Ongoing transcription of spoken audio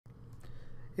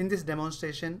In this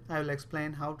demonstration, I will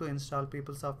explain how to install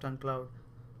PeopleSoft on cloud.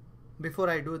 Before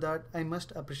I do that, I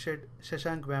must appreciate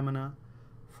Sasank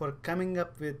for coming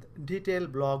up with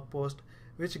detailed blog post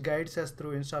which guides us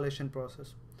through installation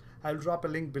process. I will drop a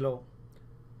link below.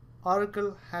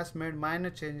 Oracle has made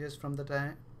minor changes from the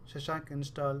time Sasank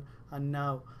installed, and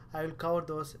now I will cover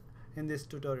those in this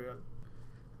tutorial.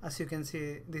 As you can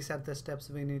see, these are the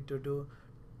steps we need to do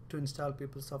to install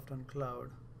PeopleSoft on cloud.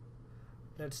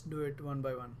 Let's do it one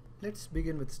by one. Let's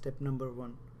begin with step number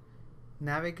 1.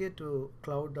 Navigate to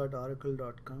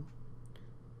cloud.oracle.com.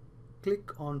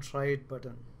 Click on Try It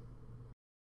button.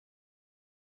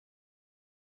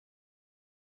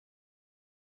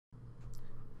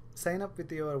 Sign up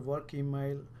with your work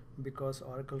email because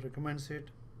Oracle recommends it.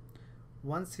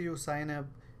 Once you sign up,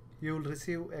 you will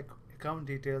receive account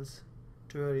details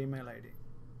to your email ID.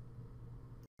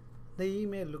 The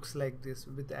email looks like this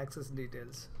with access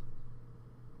details.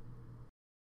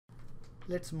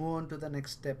 Let's move on to the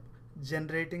next step,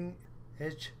 generating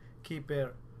H key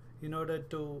pair in order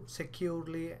to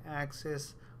securely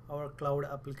access our cloud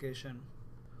application.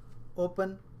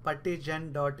 Open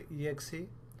puttygen.exe.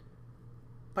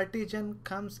 Puttygen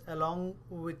comes along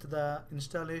with the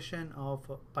installation of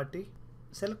Putty.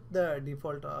 Select the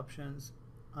default options.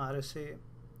 RSA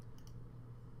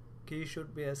key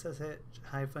should be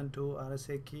SSH-2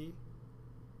 RSA key.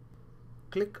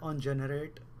 Click on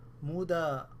generate. Move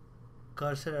the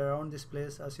cursor around this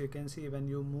place. As you can see, when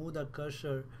you move the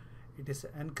cursor, it is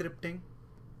encrypting.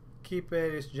 Key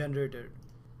pair is generated.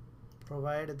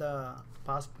 Provide the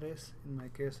passphrase. In my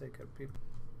case, I kept it.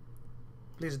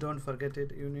 Please don't forget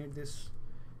it. You need this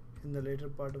in the later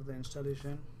part of the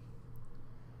installation.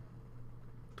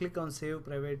 Click on save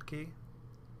private key.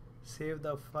 Save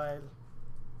the file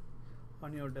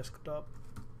on your desktop.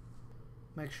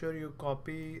 Make sure you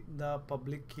copy the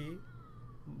public key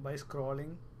by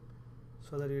scrolling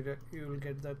so that you will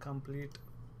get the complete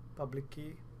public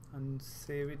key and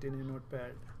save it in a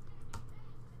notepad.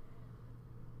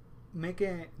 Make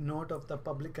a note of the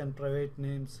public and private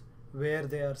names where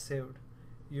they are saved.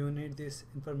 You need this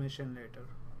information later.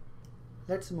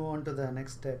 Let's move on to the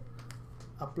next step,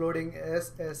 uploading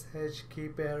SSH key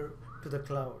pair to the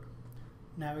cloud.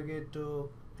 Navigate to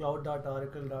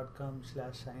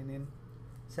cloud.oracle.com/signin.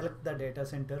 Select the data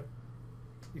center.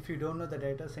 If you don't know the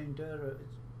data center,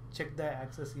 check the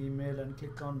access email and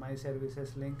click on My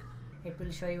Services link. It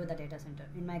will show you the data center.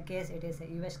 In my case, it is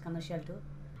a US commercial too.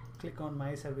 Click on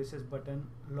My Services button,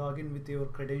 log in with your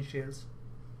credentials.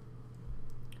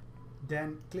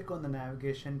 Then click on the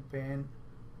navigation pane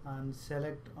and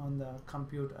select on the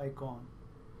compute icon.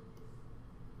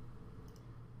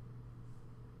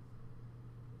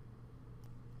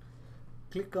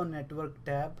 Click on network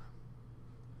tab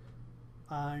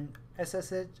and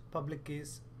SSH public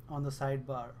keys on the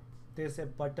sidebar. There's a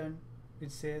button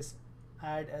which says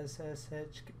add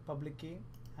SSH public key.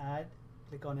 Add.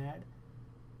 Click on add.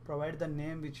 Provide the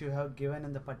name which you have given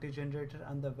in the putty generator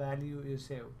and the value you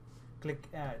saved. Click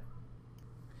add.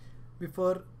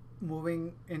 Before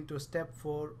moving into step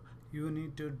 4, you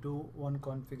need to do one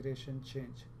configuration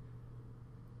change.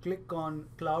 Click on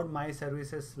Cloud My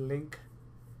Services link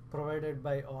provided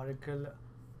by Oracle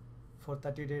for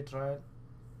 30-day trial.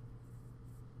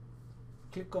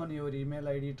 Click on your email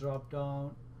ID drop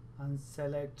down and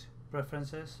select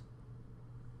Preferences.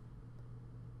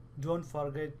 Don't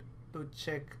forget to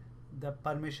check the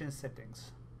permission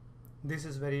settings. This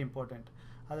is very important.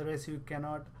 Otherwise, you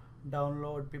cannot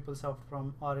download PeopleSoft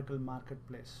from Oracle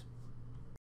Marketplace.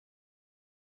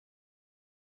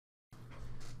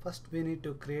 First, we need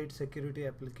to create security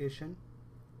application.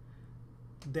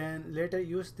 Then later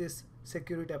use this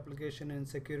security application and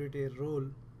security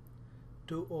rule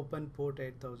to open port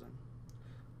 8000.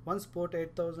 Once port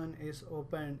 8000 is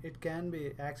opened, it can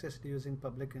be accessed using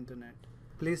public internet.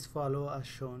 Please follow as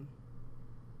shown.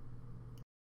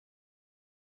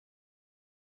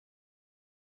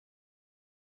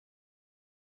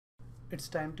 It's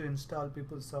time to install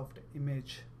PeopleSoft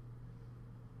image.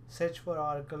 Search for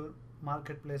Oracle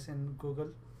Marketplace in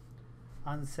Google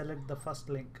and select the first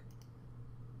link.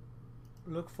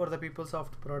 Look for the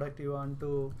PeopleSoft product you want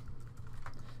to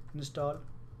install.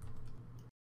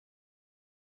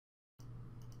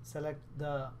 Select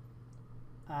the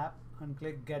app and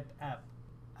click Get App.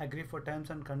 Agree for terms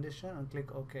and conditions and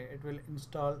click OK. It will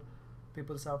install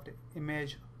PeopleSoft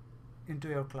image into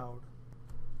your cloud.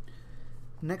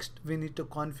 Next, we need to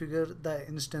configure the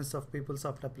instance of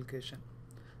PeopleSoft application.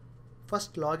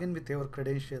 First, log in with your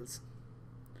credentials.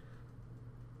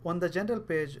 On the general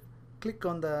page, click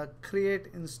on the Create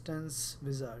Instance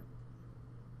wizard.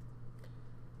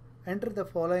 Enter the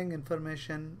following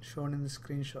information shown in the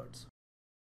screenshots.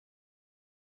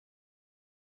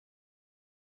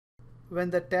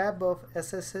 When the tab of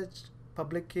SSH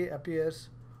public key appears,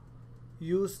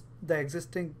 use the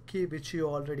existing key which you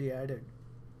already added.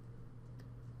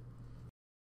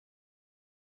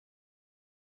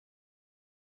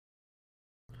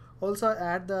 Also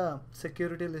add the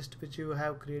security list which you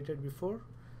have created before.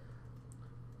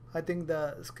 I think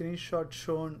the screenshot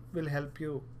shown will help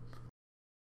you.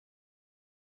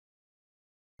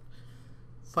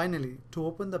 Finally, to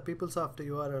open the PeopleSoft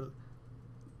URL,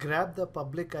 grab the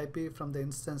public IP from the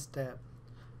instance tab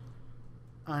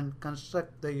and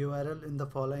construct the URL in the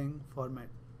following format.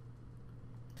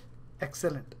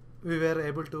 Excellent. We were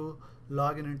able to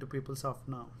log in into PeopleSoft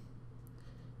now.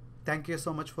 Thank you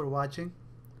so much for watching.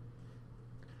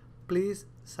 Please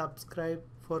subscribe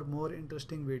for more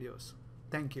interesting videos.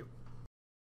 Thank you.